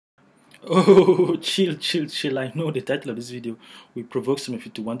Oh, chill, chill, chill. I know the title of this video will provoke some of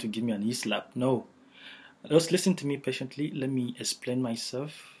you to want to give me an e-slap. No. Just listen to me patiently. Let me explain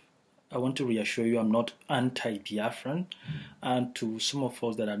myself. I want to reassure you I'm not anti-Biafran. And to some of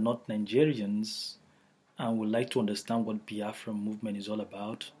us that are not Nigerians and would like to understand what Biafra movement is all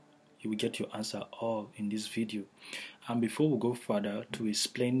about, you will get your answer all in this video. And before we go further to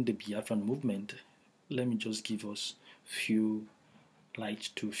explain the Biafran movement, let me just give us few light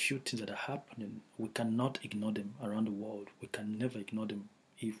to a few things that are happening. We cannot ignore them around the world. We can never ignore them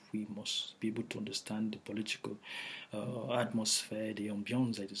if we must be able to understand the political atmosphere, the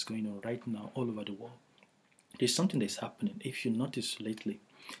ambience that is going on right now all over the world. There's something that's happening. If you notice lately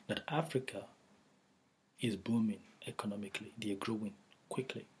that Africa is booming economically, they are growing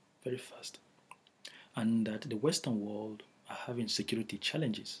quickly, very fast, and that the Western world are having security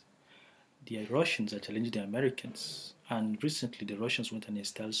challenges. The Russians are challenging the Americans, and recently the Russians went and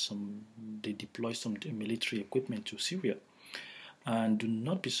installed they deployed some military equipment to Syria. And do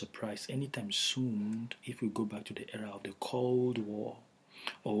not be surprised anytime soon if we go back to the era of the Cold War,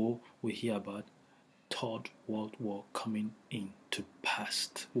 or we hear about Third World War coming into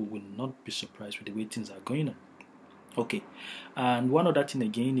past. We will not be surprised with the way things are going on. Okay, and one other thing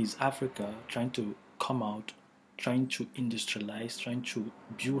again is Africa trying to come out, trying to industrialize, trying to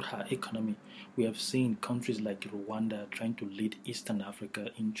build her economy. We have seen countries like Rwanda trying to lead Eastern Africa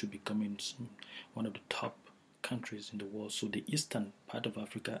into becoming one of the top countries in the world. So the eastern part of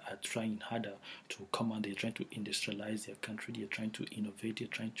Africa are trying harder to come out. They're trying to industrialize their country. They're trying to innovate. They're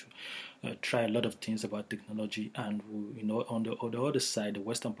trying to try a lot of things about technology. And on the other side, the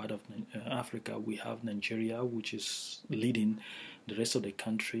western part of Africa, we have Nigeria, which is leading the rest of the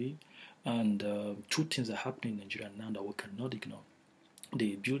country. And two things are happening in Nigeria now that we cannot ignore: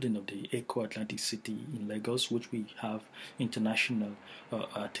 the building of the Eco Atlantic City in Lagos, which we have international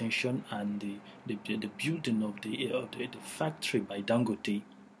attention, and the building of the factory by Dangote.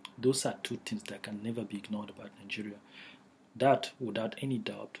 Those are two things that can never be ignored about Nigeria. That, without any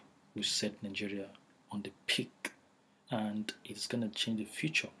doubt, will set Nigeria on the peak, and it's going to change the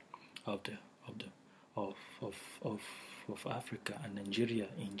future of the of of of of Africa and Nigeria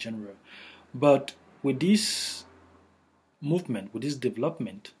in general. But with this movement, with this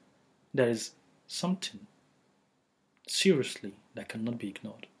development, there is something seriously that cannot be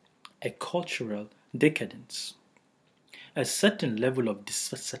ignored: a cultural decadence, a certain level of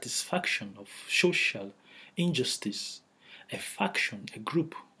dissatisfaction, of social injustice, a faction, a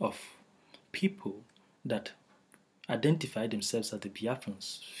group of people that identify themselves as the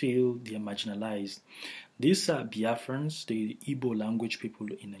Biafrans feel they are marginalized. These are Biafrans, the Igbo language people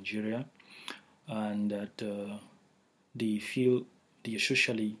in Nigeria, and that they feel they are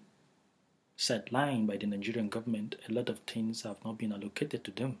socially sidelined by the Nigerian government. A lot of things have not been allocated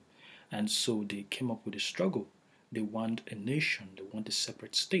to them, and so they came up with a struggle. They want a nation, they want a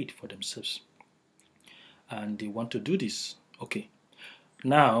separate state for themselves, and they want to do this. Okay,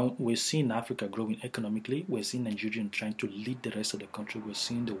 now we're seeing Africa growing economically. We're seeing Nigeria trying to lead the rest of the country. We're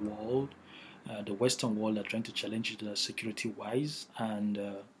seeing the world, the Western world, are trying to challenge it security-wise, and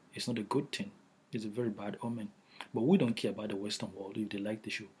it's not a good thing. It's a very bad omen. But we don't care about the Western world. If they like, they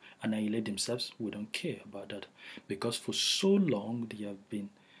should annihilate themselves. We don't care about that, because for so long they have been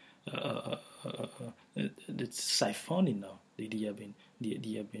siphoning now.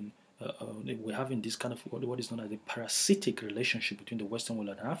 We're having this kind of what is known as a parasitic relationship between the Western world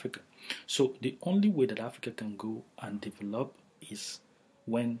and Africa. So the only way that Africa can go and develop is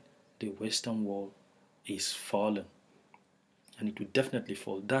when the Western world is fallen, and it will definitely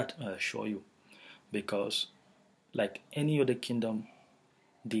fall. That I assure you, because like any other kingdom,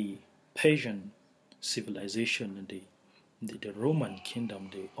 the Persian civilization and the Roman kingdom,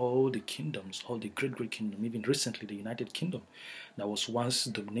 all the kingdoms, all the great kingdom, even recently the United Kingdom, that was once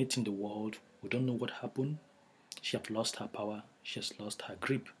dominating the world. We don't know what happened. She has lost her power. She has lost her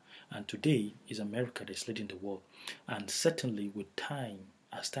grip. And today is America that's leading the world. And certainly with time,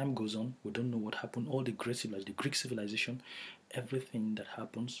 as time goes on, we don't know what happened. All the great civilizations, the Greek civilization, everything that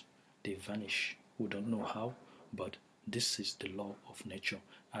happens, they vanish. We don't know how, but this is the law of nature.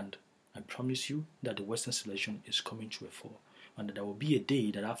 And I promise you that the Western civilization is coming to a fall, and that there will be a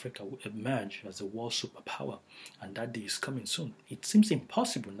day that Africa will emerge as a world superpower, and that day is coming soon. It seems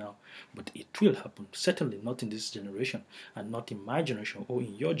impossible now, but it will happen. Certainly not in this generation, and not in my generation or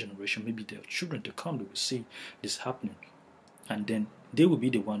in your generation. Maybe their children to come, they will see this happening, and then they will be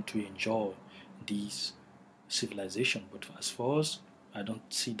the one to enjoy this civilization. But as for us, I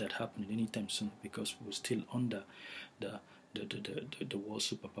don't see that happening anytime soon, because we're still under the world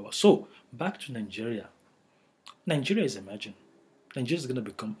superpower. So back to Nigeria. Nigeria is emerging. Nigeria is going to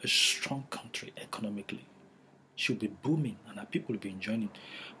become a strong country economically. She'll be booming and her people will be enjoying it.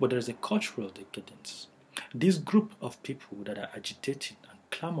 But there is a cultural decadence. This group of people that are agitating and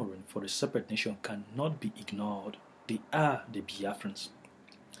clamoring for a separate nation cannot be ignored. They are the Biafrans.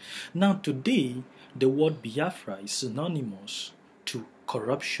 Now, today, the word Biafra is synonymous to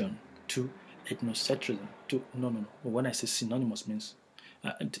corruption, to ethnocentrism, to no. When I say synonymous, means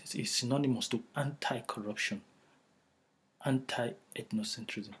it's synonymous to anti-corruption,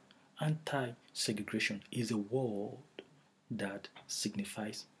 anti-ethnocentrism, anti-segregation. Is a word that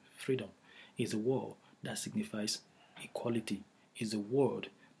signifies freedom. Is a word that signifies equality. Is a word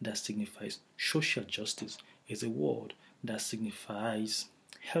that signifies social justice. Is a word that signifies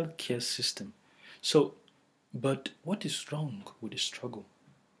healthcare system. So, but what is wrong with the struggle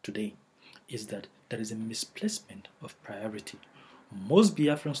today is that there is a misplacement of priority. Most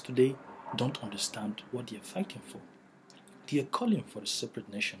Biafrans today don't understand what they are fighting for. They are calling for a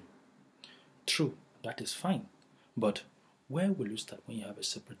separate nation. True, that is fine. But where will you start when you have a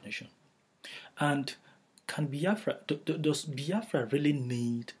separate nation? And can Biafra, does Biafra really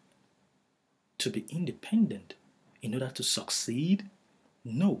need to be independent in order to succeed?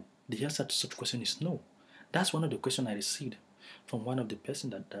 No. The answer to such question is no. That's one of the questions I received from one of the person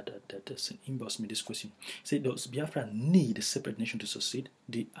that inboxed me this question. He said, does Biafra need a separate nation to succeed?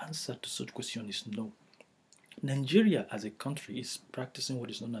 The answer to such question is no. Nigeria as a country is practicing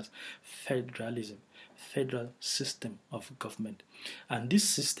what is known as federalism, federal system of government. And this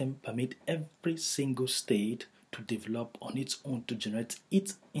system permits every single state to develop on its own to generate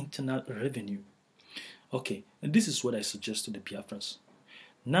its internal revenue. Okay, and this is what I suggest to the Biafrans.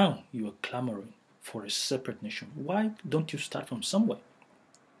 Now you are clamoring for a separate nation. Why don't you start from somewhere?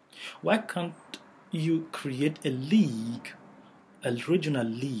 Why can't you create a league, a regional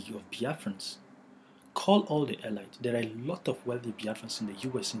league of Biafrans? Call all the allies. There are a lot of wealthy Biafrans in the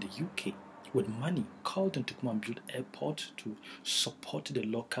US, in the UK, with money. Call them to come and build airports, to support the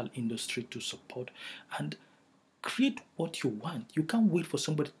local industry, to support and create what you want. You can't wait for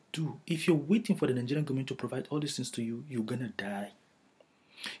somebody to do. If you're waiting for the Nigerian government to provide all these things to you, you're gonna die.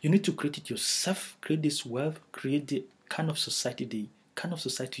 You need to create it yourself, create this wealth, create the kind of society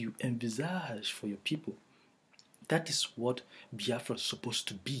you envisage for your people. That is what Biafra is supposed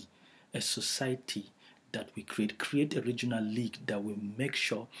to be, a society that we create a regional league that will make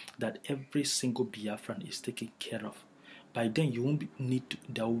sure that every single Biafran is taken care of. By then,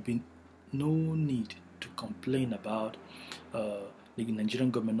 there will be no need to complain about the Nigerian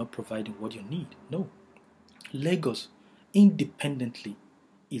government not providing what you need. No. Lagos, independently,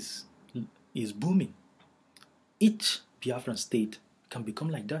 is booming. Each Biafran state can become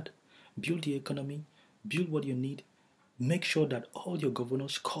like that. Build the economy, build what you need, make sure that all your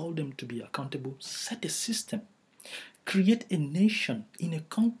governors call them to be accountable, set a system, create a nation in a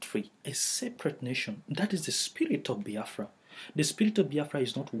country, a separate nation. That is the spirit of Biafra. The spirit of Biafra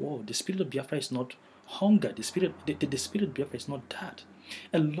is not war. The spirit of Biafra is not hunger. The spirit of Biafra is not that.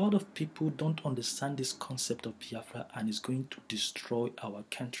 A lot of people don't understand this concept of Biafra, and it's going to destroy our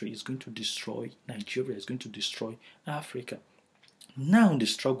country. It's going to destroy Nigeria. It's going to destroy Africa. Now the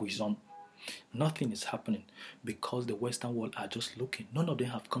struggle is on. Nothing is happening because the Western world are just looking. None of them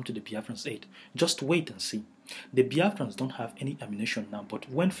have come to the Biafrans' aid. Just wait and see. The Biafrans don't have any ammunition now, but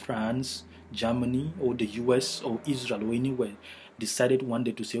when France, Germany, or the US, or Israel, or anywhere decided one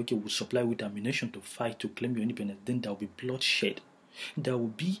day to say, okay, we'll supply with ammunition to fight, to claim your independence, then there will be bloodshed. There will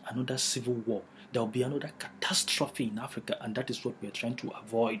be another civil war. There will be another catastrophe in Africa, and that is what we are trying to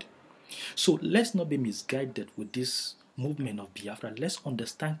avoid. So let's not be misguided with this movement of Biafra. Let's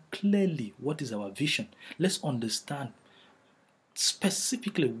understand clearly what is our vision. Let's understand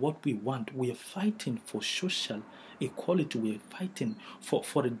specifically what we want. We are fighting for social equality. We are fighting for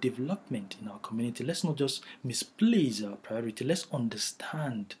the development in our community. Let's not just misplace our priority. Let's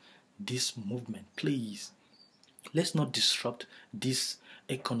understand this movement, please. Let's not disrupt this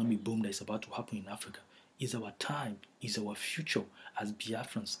economic boom that is about to happen in Africa. It's our time, it's our future as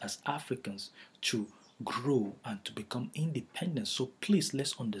Biafrans, as Africans, to grow and to become independent. So please,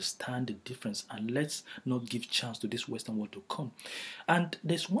 let's understand the difference and let's not give chance to this Western world to come. And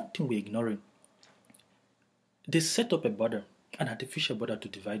there's one thing we're ignoring. They set up a border, an artificial border to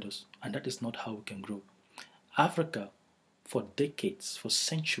divide us, and that is not how we can grow. Africa, for decades, for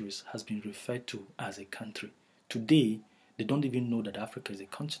centuries, has been referred to as a country. Today, they don't even know that Africa is a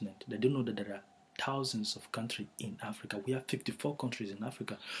continent. They don't know that there are thousands of countries in Africa. We have 54 countries in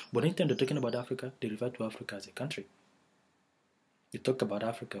Africa. But anytime they're talking about Africa, they refer to Africa as a country. They talk about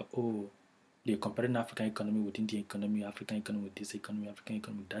Africa, they're comparing African economy with Indian economy, African economy with this economy, African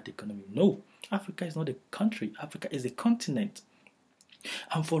economy with that economy. No, Africa is not a country. Africa is a continent.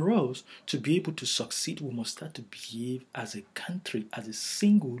 And for us to be able to succeed, we must start to behave as a country, as a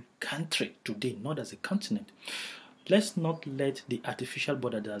single country today, not as a continent. Let's not let the artificial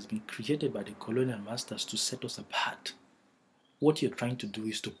border that has been created by the colonial masters to set us apart. What you're trying to do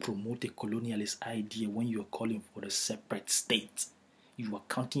is to promote a colonialist idea when you're calling for a separate state. You are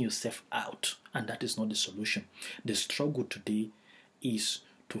counting yourself out, and that is not the solution. The struggle today is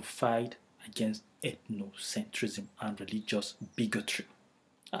to fight against ethnocentrism and religious bigotry.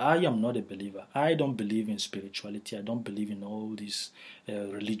 I am not a believer. I don't believe in spirituality. I don't believe in all this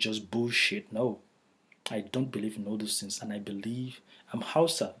religious bullshit. No, I don't believe in all those things. And I believe, I'm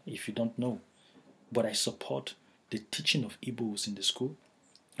Hausa, if you don't know. But I support the teaching of Igbos in the school.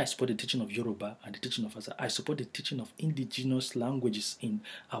 I support the teaching of Yoruba and the teaching of Hausa. I support the teaching of indigenous languages in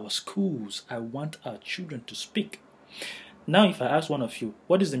our schools. I want our children to speak. Now, if I ask one of you,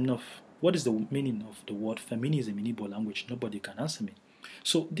 what is the meaning of the word feminism in Igbo language? Nobody can answer me.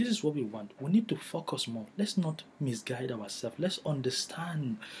 So this is what we want. We need to focus more. Let's not misguide ourselves. Let's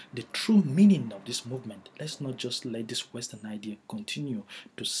understand the true meaning of this movement. Let's not just let this Western idea continue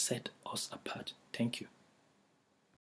to set us apart. Thank you.